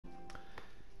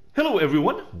Hello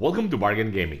everyone, welcome to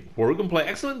Bargain Gaming, where we can play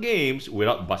excellent games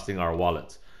without busting our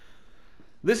wallets.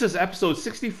 This is episode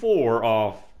 64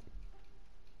 of...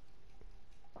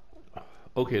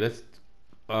 Okay,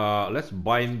 let's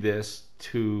bind this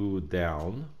two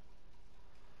down.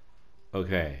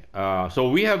 Okay,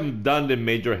 so we haven't done the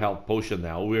major health potion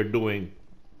now. We have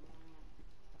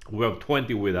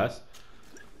 20 with us.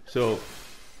 So,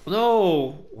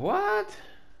 no, what?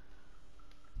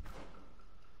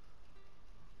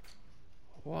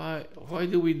 Why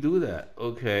do we do that?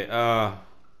 Okay,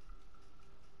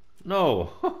 no.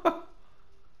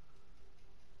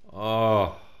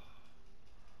 Oh.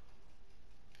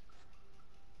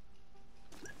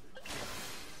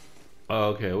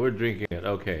 Okay, we're drinking it.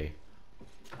 Okay.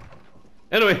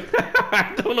 Anyway,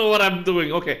 I don't know what I'm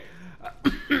doing. Okay.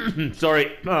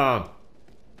 Sorry.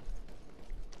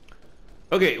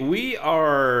 Okay, we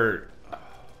are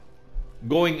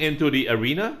going into the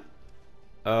arena.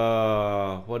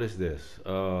 What is this?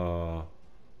 No,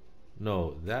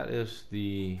 that is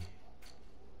the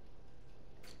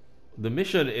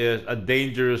mission is a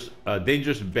dangerous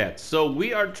bet. So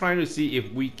we are trying to see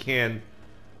if we can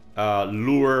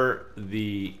lure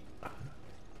the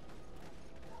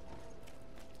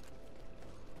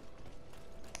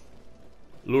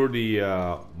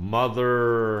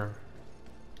mother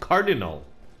cardinal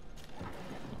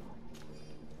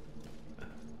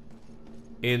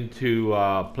into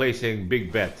placing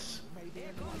big bets.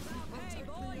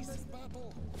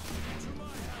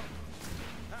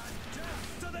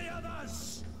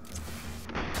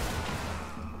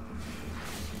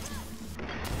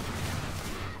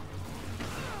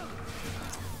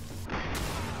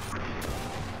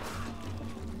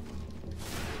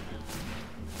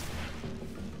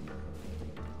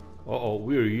 Uh-oh,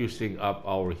 we're using up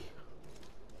our...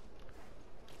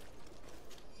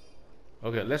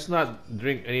 Okay, let's not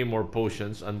drink any more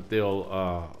potions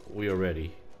until we are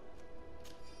ready.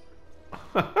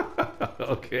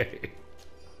 Okay.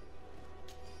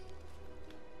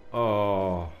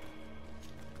 Oh.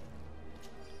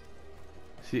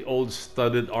 See, old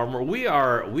studded armor. We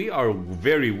are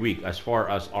very weak as far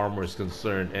as armor is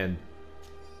concerned. And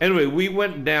anyway, we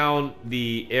went down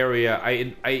the area.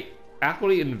 I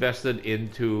actually invested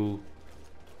into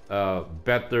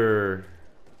better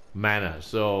mana,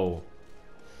 so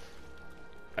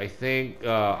I think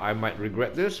I might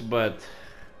regret this, but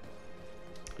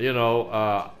you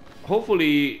know,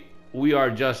 hopefully we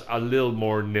are just a little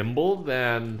more nimble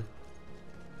than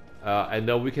and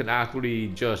then we can actually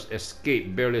just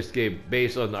barely escape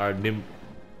based on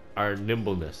our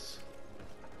nimbleness.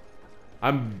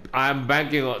 I'm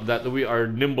banking on that we are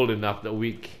nimble enough that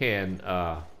we can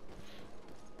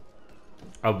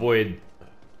avoid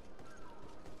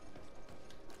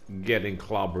getting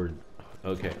clobbered.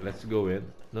 Okay, let's go in.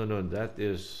 No, that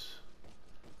is...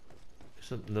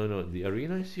 No, the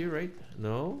arena is here, right?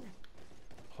 No?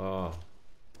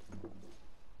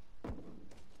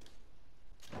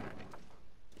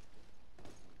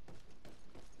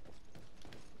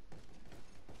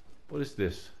 What is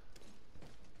this?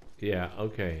 Yeah,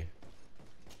 okay.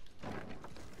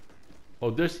 Oh,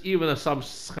 there's even some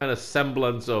kind of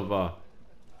semblance of...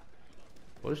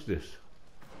 What is this?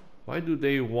 Why do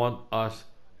they want us...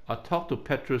 I'll talk to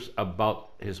Petrus about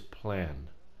his plan.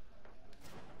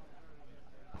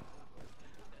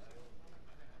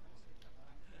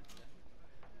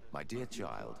 My dear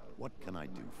child, what can I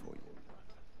do for you?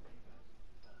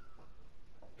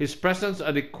 His presence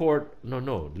at the court...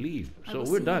 No, leave. So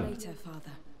we're done. Later,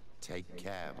 Father. Take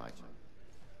care, my child.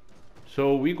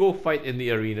 So we go fight in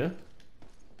the arena.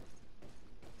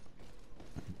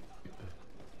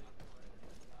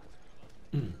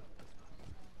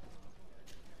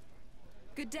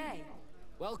 Good day.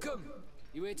 Welcome.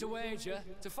 You here to wager?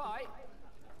 To fight?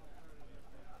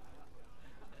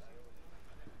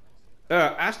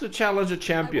 Ask to challenge a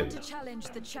champion. I want to challenge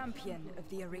the champion of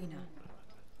the arena.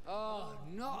 Oh,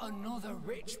 not another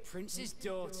rich prince's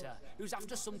daughter who's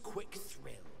after some quick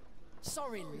thrill.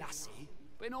 Sorry, lassie,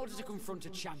 but in order to confront a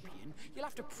champion, you'll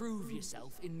have to prove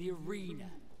yourself in the arena.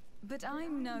 But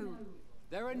I'm no...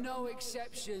 There are no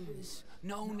exceptions.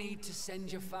 No need to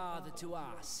send your father to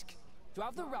ask. To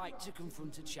have the right to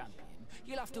confront a champion,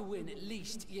 you'll have to win at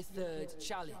least your third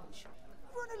challenge.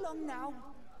 Run along now.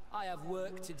 I have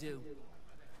work to do.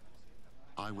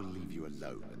 I will leave you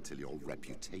alone until your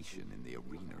reputation in the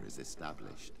arena is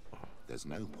established. There's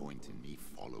no point in me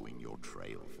following your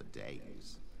trail for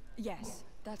days. Yes,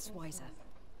 that's wiser.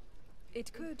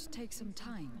 It could take some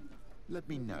time. Let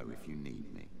me know if you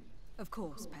need me. Of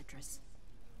course, Petrus.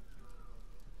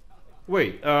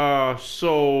 Wait,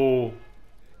 so...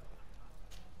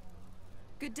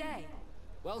 Good day.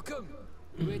 Welcome.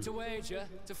 You here to wager?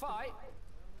 To fight?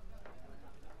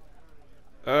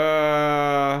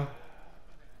 I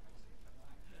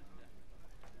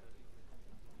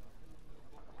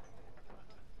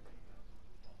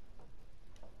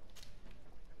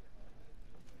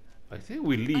think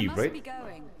we leave, right? Be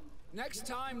going. Next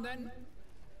time, then.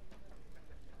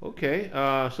 Okay,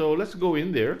 so let's go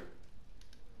in there.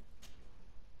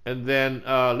 And then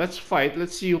let's fight.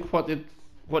 Let's see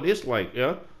what it's like,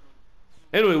 yeah?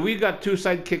 Anyway, we got two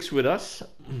sidekicks with us.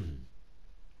 And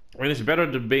it's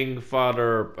better to bring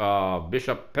Father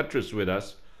Bishop Petrus with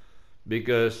us,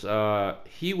 because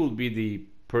he will be the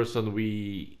person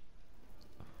we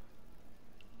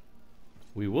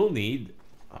will need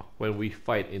when we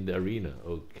fight in the arena.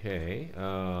 Okay.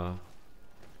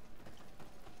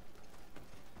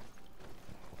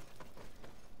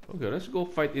 Okay, let's go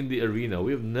fight in the arena.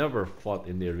 We've never fought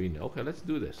in the arena. Okay, let's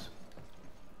do this.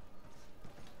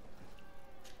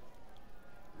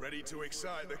 Ready to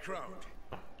excite the crowd?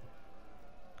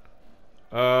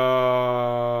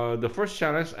 The first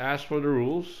challenge asks for the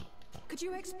rules. Could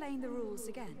you explain the rules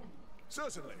again?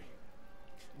 Certainly.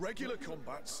 Regular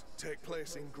combats take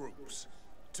place in groups.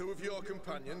 2 of your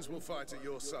companions will fight at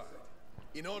your side.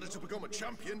 In order to become a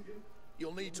champion,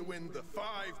 you'll need to win the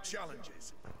 5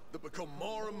 challenges that become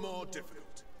more and more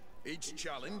difficult. Each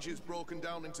challenge is broken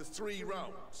down into 3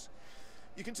 rounds.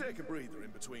 You can take a breather in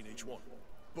between each one.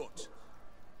 But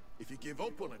if you give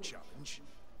up on a challenge,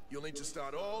 you'll need to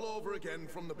start all over again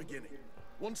from the beginning.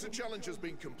 Once the challenge has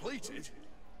been completed,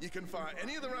 you can fight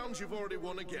any of the rounds you've already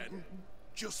won again,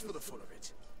 just for the fun of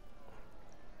it.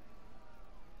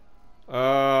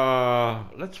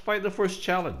 Let's fight the first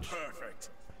challenge. Perfect.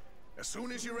 As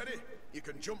soon as you're ready, you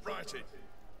can jump right in.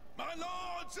 My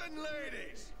lords and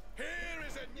ladies, here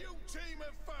is a new team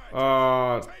of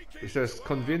fighters. It says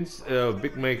convince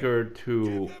Big Maker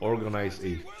to organize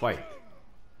a fight.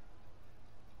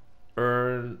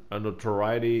 Earn a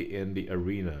notoriety in the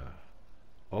arena.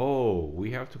 Oh,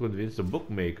 we have to convince the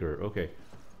bookmaker. Okay.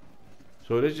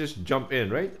 So let's just jump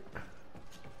in, right?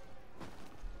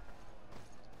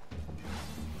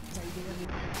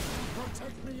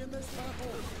 Protect me in this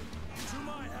battle. To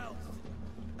my help.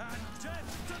 And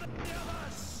death to the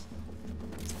others.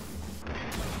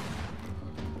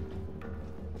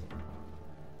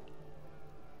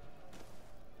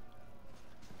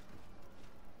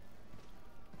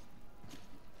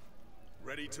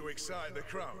 Ready to excite the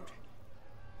crowd?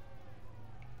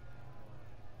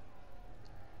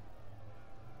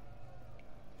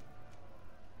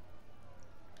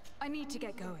 I need to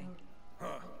get going.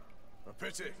 Huh. A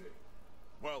pity.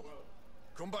 Well,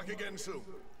 come back again soon.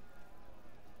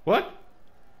 What?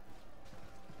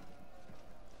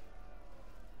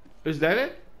 Is that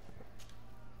it?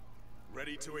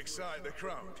 Ready to excite the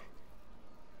crowd?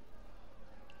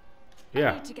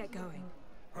 Yeah. I need to get going.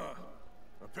 Huh.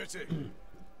 A pity.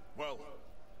 Well,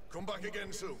 come back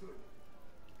again soon.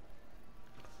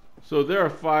 So there are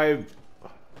 5.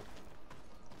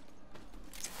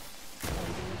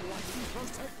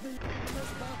 Protect me in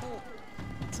this battle.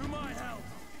 To my help.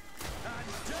 And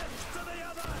death to the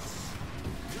others.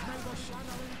 May the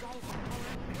shadow engulf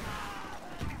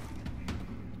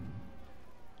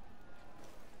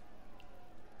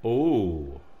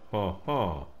Oh.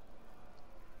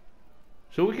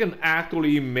 So we can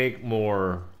actually make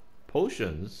more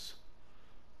potions,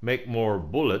 make more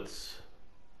bullets.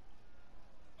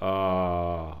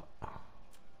 And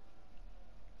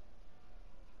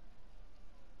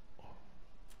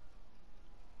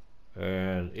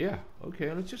yeah,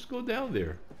 okay, let's just go down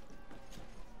there.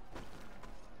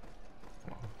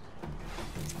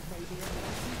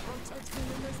 protect me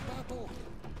in this battle.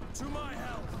 To my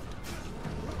help.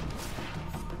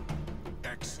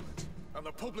 Excellent. And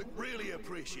the public really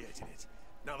appreciated it.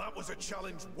 Now that was a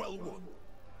challenge well won.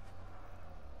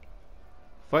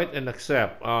 Fight and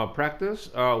accept.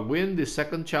 Practice. Win the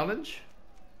second challenge.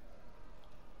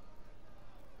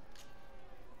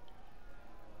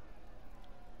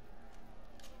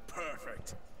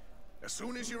 Perfect. As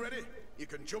soon as you're ready, you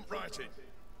can jump right in.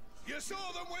 You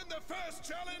saw them win the first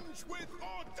challenge with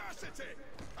audacity.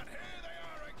 And here they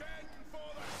are again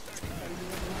for the second.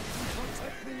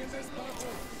 Protect me in this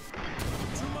battle.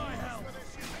 To my help.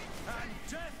 And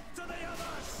death to the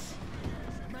others.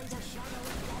 May the shadow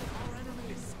engulf our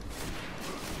enemies.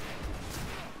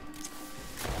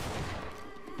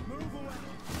 Move away.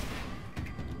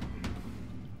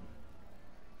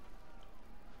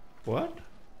 What?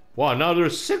 Wow, now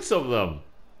there's 6 of them.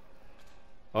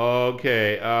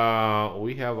 Okay,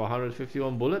 we have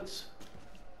 151 bullets.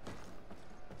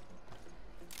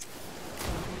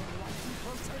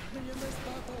 Protect me in this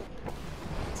battle.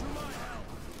 To my help.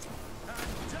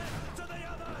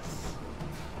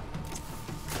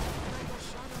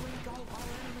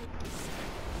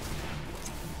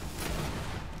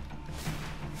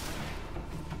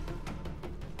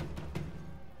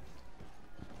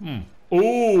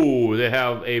 Ooh, they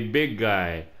have a big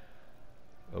guy.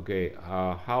 Okay,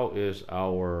 how's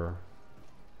our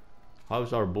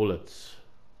bullets?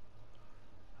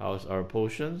 How's our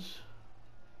potions?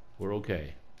 We're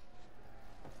okay.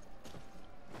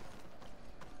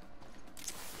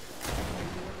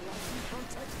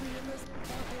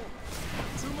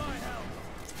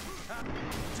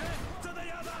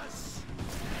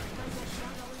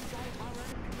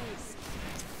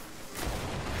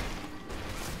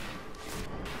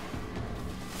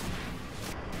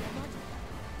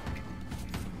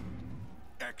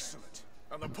 Excellent.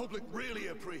 And the public really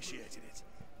appreciated it.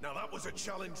 Now that was a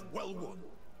challenge well won.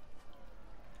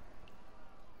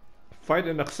 Fight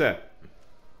and accept.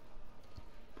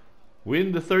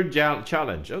 Win the third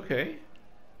challenge. Okay.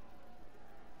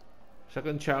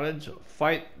 Second challenge.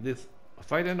 Fight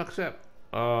and accept.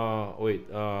 Wait.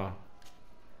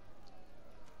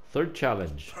 Third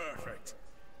challenge. Perfect.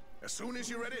 As soon as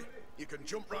you're ready, you can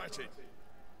jump right in.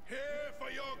 Here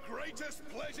for your greatest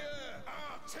pleasure,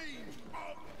 our team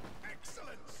of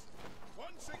excellence.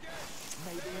 Once again,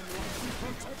 may the enlightened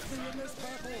protect me in this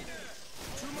battle.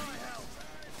 To my help,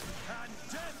 and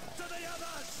death to the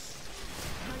others.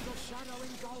 May the shadow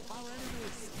engulf our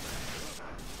enemies.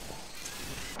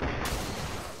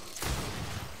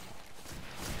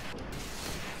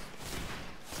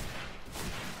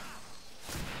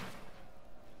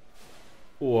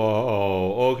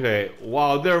 Whoa, okay.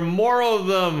 Wow, there are more of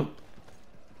them.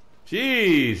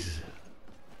 Jeez.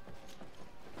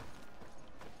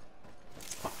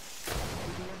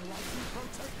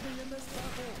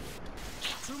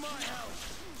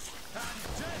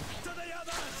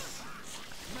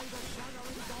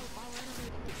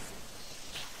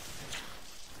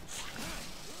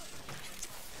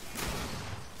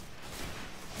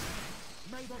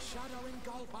 May the shadow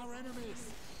engulf our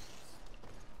enemies.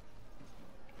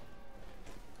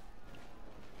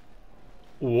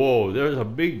 Whoa, there's a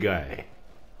big guy.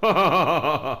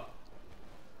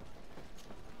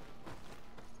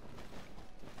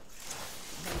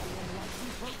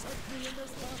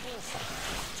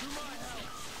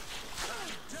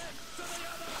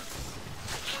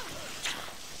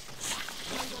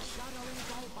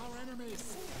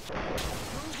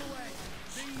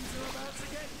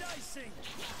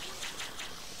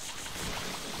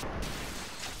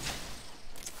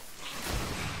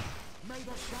 May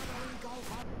the shadow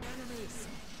engulf our enemies.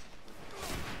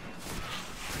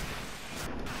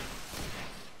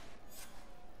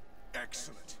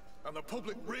 Excellent. And the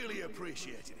public really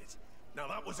appreciated it. Now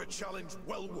that was a challenge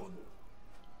well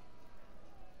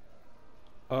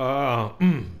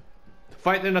won.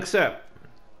 Fight and accept.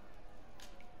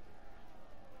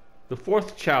 The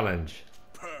fourth challenge.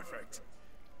 Perfect.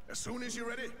 As soon as you're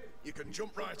ready, you can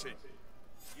jump right in.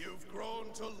 You've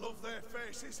grown to love their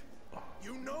faces.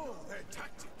 You know their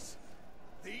tactics.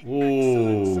 The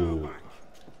excellence are back,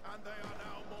 and they are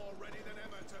now more ready than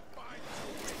ever to fight to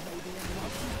win. May the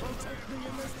enlightened protect me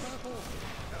in this battle.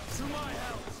 To my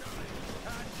help,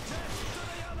 and death to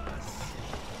the others.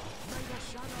 May the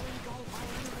shadow engulf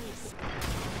our enemies.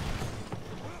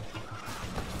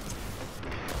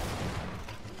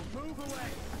 Move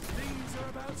away. Things are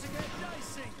about to get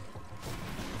dicey.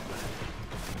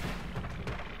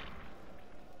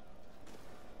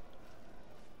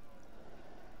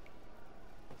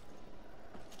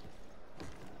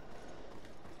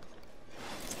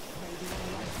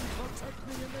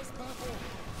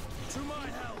 To my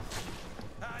help,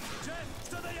 and death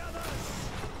to the others!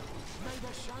 May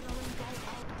the shadow engulf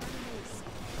our enemies!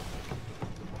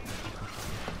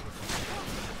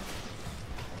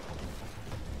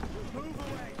 Move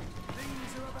away!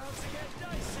 Things are about to get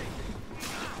dicey!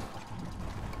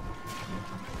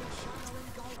 May the shadow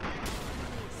engulf our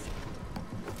enemies!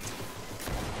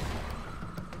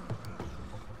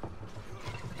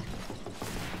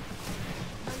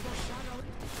 May the shadow...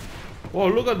 Whoa,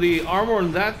 look at the armor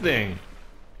on that thing.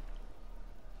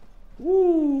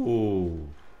 Woo.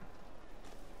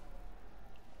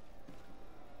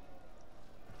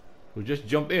 We just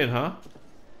jump in, huh?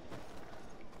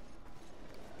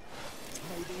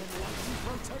 May the enlightened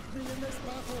protect me in this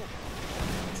battle.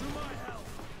 To my help,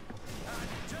 and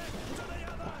death to the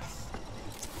others.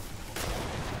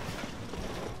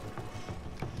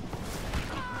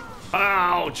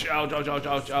 Ouch, ouch, ouch, ouch,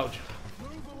 ouch, ouch.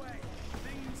 Move away.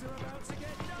 Things are about to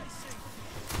get dicey.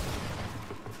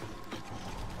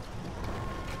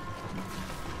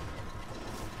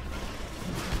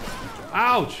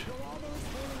 Ouch. Your armor is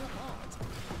falling apart.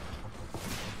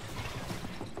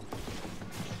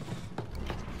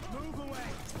 Move away.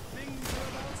 Things are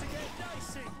about to get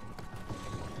dicey.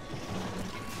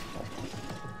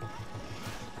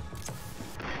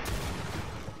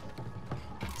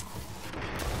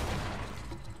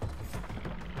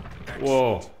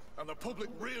 Whoa. And the public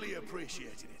really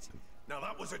appreciated it. Now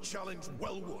that was a challenge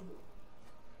well won.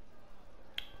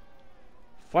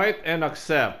 Fight and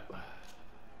accept.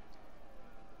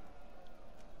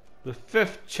 The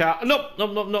fifth challenge. Nope,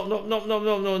 nope, nope, nope, nope, nope, nope,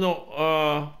 nope, nope,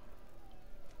 nope.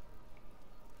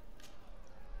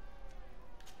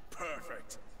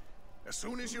 Perfect. As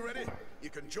soon as you're ready, you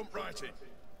can jump right in.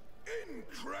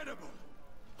 Incredible!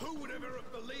 Who would ever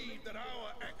have believed that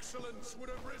our excellence would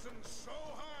have risen so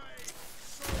high,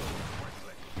 so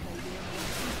quickly?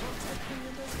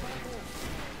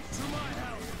 To my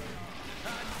help,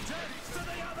 and death to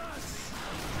the others!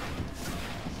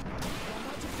 Your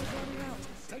magic is running out.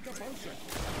 Take a potion.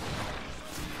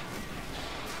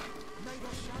 May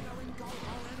the shadow engulf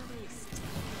our enemies.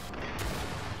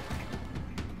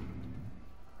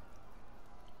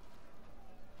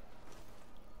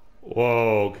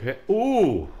 Whoa, okay.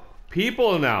 Ooh,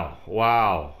 people now.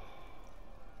 Wow.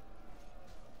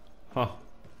 Huh.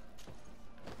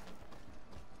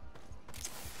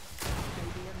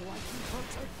 Maybe enlighten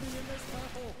protect me in this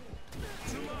battle.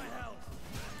 To my help,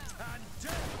 and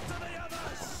death to the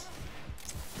others!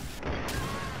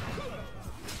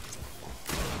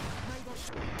 May the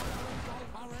shadow engulf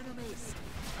our enemies.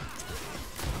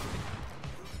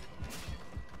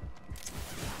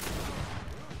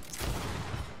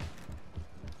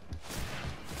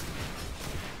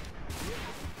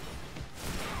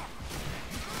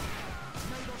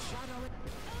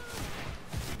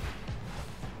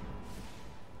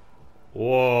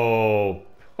 Whoa.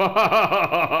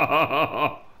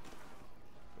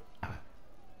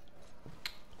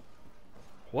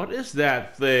 What is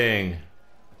that thing?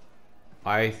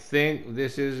 I think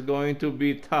this is going to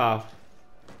be tough.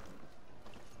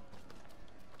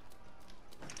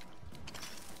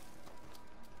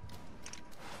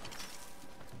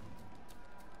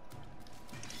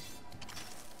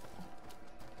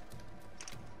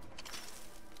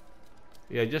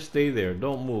 Yeah, just stay there.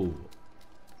 Don't move.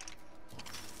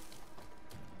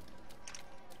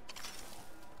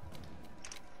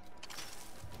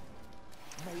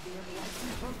 Maybe enlighten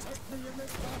protect me in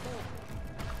this battle.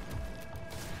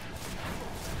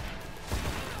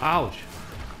 Ouch.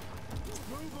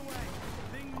 Move away!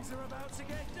 Things are about to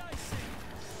get dicey!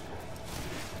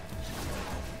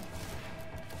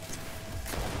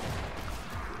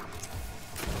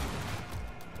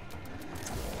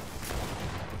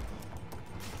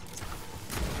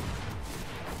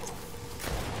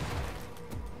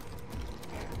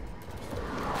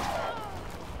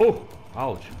 Oh,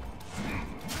 ouch.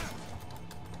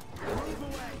 Move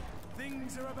away!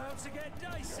 Things are about to get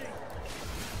dicey!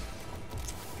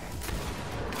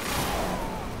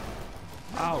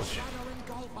 Ouch. Shadow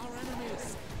engulf our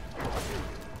enemies.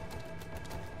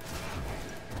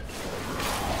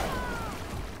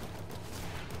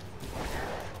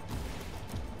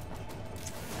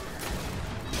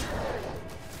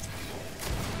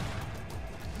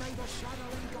 May the shadow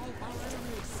engulf our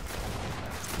enemies.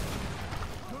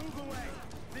 Move away!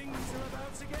 Things are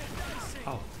about to get dicey!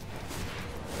 Ow.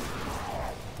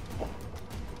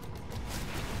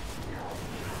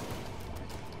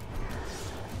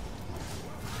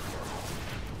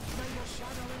 May the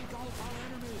shadow engulf our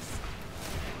enemies.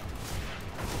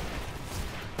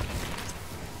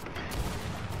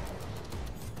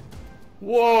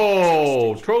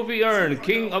 Whoa! Trophy earned,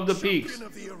 King of the Peaks. Champion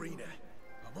of the arena.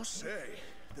 I must say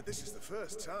that this is the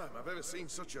first time I've ever seen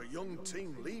such a young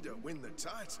team leader win the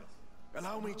title.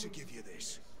 Allow me to give you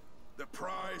this. The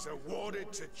prize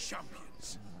awarded to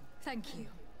champions. Thank you.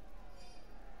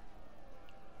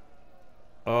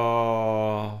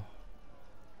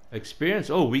 Experience.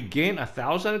 Oh, we gain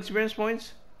 1,000 experience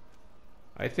points.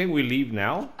 I think we leave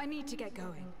now. I need to get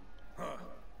going. Huh.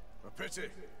 A pity.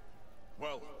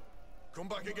 Well, come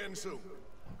back again soon.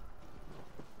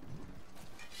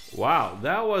 Wow,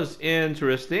 that was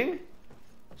interesting.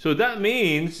 So that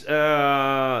means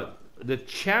the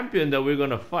champion that we're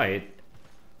gonna fight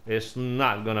is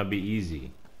not gonna be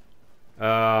easy.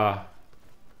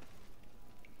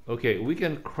 Okay, we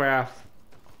can craft.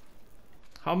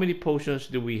 How many potions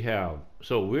do we have?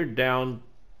 So we're down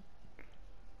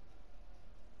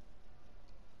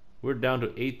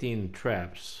to 18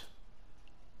 traps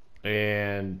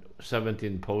and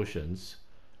 17 potions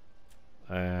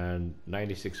and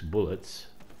 96 bullets.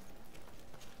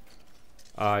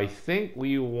 I think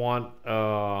we want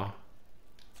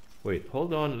wait,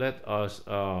 hold on, let us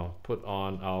put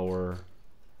on our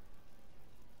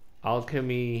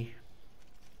alchemy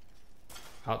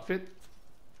outfit.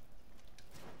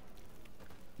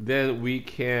 Then we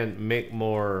can make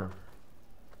more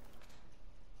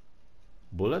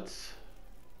bullets.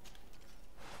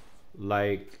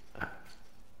 Like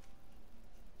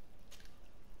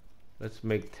Let's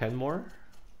make 10 more.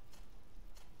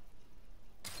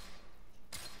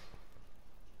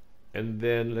 And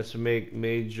then let's make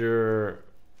major.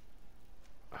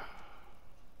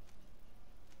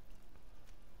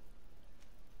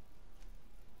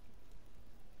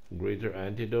 Greater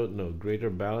antidote, no. Greater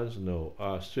balance, no.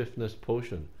 Swiftness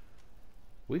potion.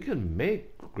 We can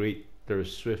make greater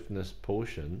swiftness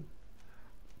potion.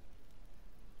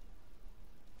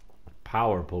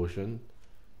 Power potion.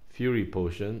 Fury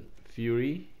potion.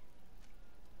 Fury.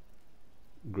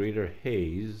 Greater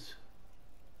haze.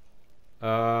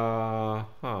 Oh,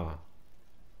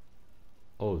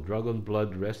 dragon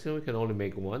blood resting. We can only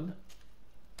make one.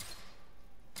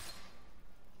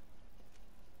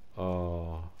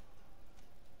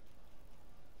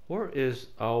 Where is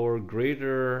our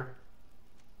greater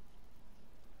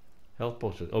health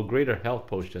potion? Oh, greater health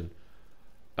potion.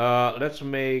 Let's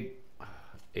make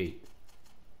 8.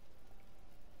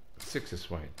 6 is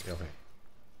fine. Okay.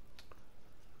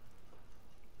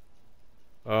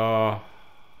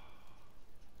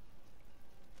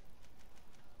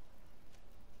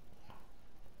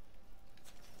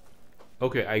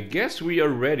 Okay, I guess we are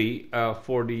ready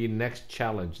for the next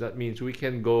challenge. That means we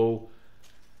can go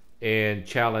and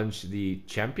challenge the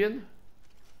champion.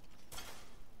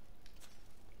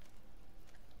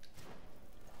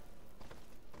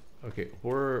 Okay,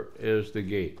 where is the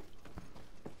gate?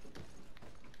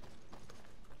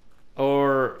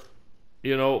 Or,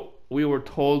 you know, we were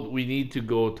told we need to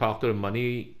go talk to a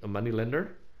money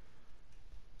lender,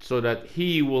 so that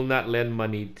he will not lend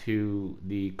money to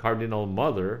the cardinal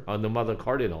mother, the mother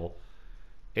cardinal,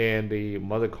 and the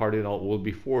mother cardinal will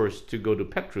be forced to go to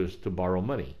Petrus to borrow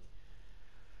money.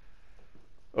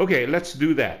 Okay, let's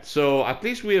do that. So at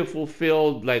least we have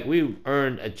fulfilled, like, we've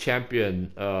earned a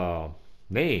champion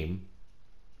name.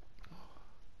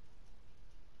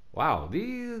 Wow,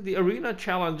 the arena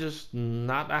challenge is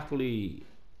not actually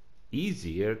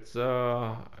easy. It's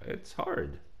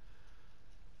hard.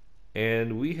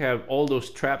 And we have all those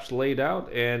traps laid out,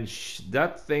 and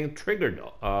that thing triggered,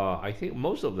 I think,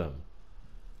 most of them.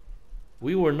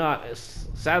 We were not,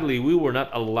 sadly, we were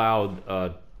not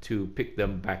allowed to pick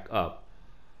them back up.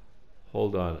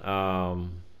 Hold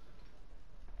on.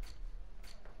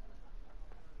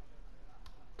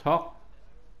 Talk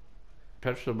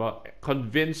about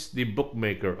convince the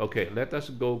bookmaker. Okay, let us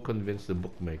go convince the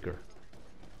bookmaker.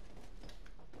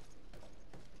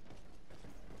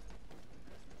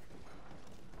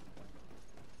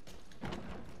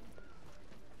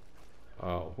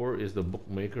 Where is the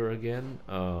bookmaker again?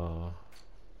 Oh,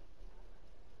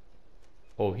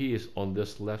 he is on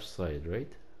this left side,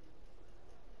 right?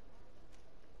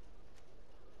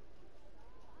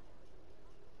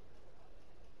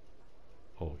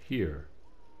 Oh, here.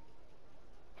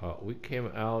 We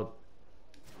came out.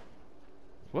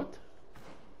 What?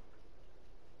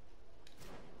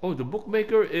 Oh, the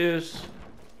bookmaker is.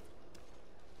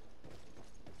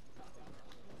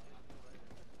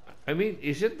 I mean,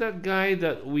 is it that guy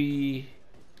that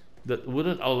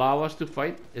wouldn't allow us to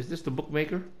fight? Is this the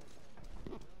bookmaker?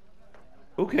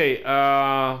 Okay,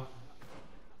 yeah,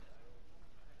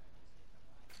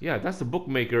 that's the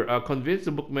bookmaker. Convince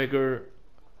the bookmaker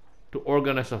to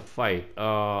organize a fight.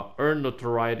 Earn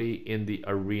notoriety in the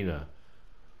arena.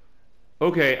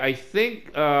 Okay, I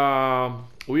think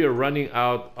we are running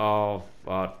out of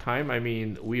time. I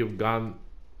mean, we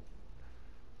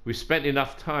spent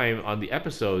enough time on the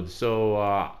episode, so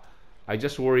I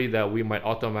just worry that we might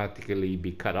automatically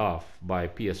be cut off by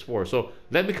PS4. So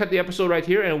let me cut the episode right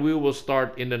here, and we will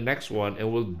start in the next one,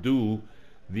 and we'll do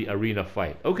the arena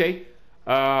fight. Okay,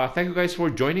 thank you guys for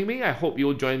joining me. I hope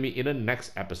you'll join me in the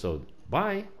next episode.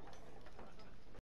 Bye.